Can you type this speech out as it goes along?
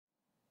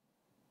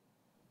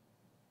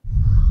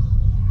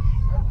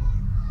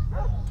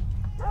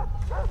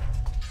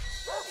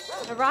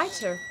A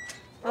writer?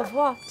 Of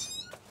what?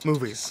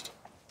 Movies.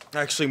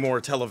 Actually,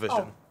 more television.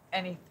 Oh,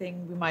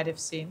 anything we might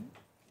have seen?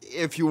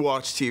 If you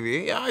watch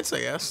TV, yeah, I'd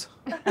say yes.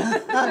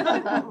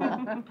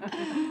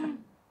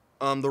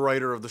 I'm the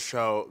writer of the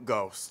show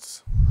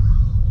Ghosts.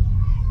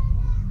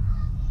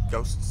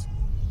 Ghosts?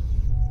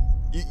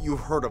 You've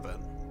heard of it.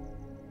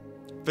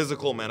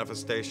 Physical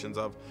manifestations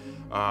of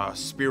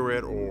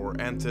spirit or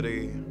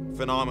entity,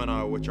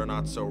 phenomena which are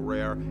not so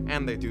rare,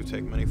 and they do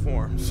take many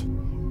forms.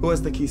 Who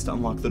has the keys to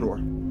unlock the door?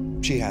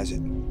 She has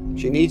it.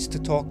 She needs to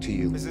talk to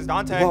you. Mrs.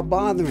 Donte? You are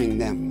bothering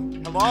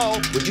them. Hello?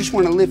 We just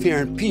want to live here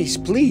in peace,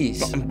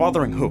 please. I'm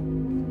bothering who?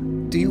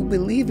 Do you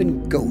believe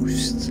in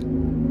ghosts,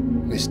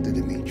 Mr.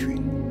 Demitri?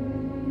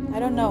 I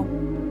don't know.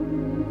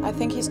 I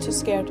think he's too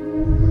scared.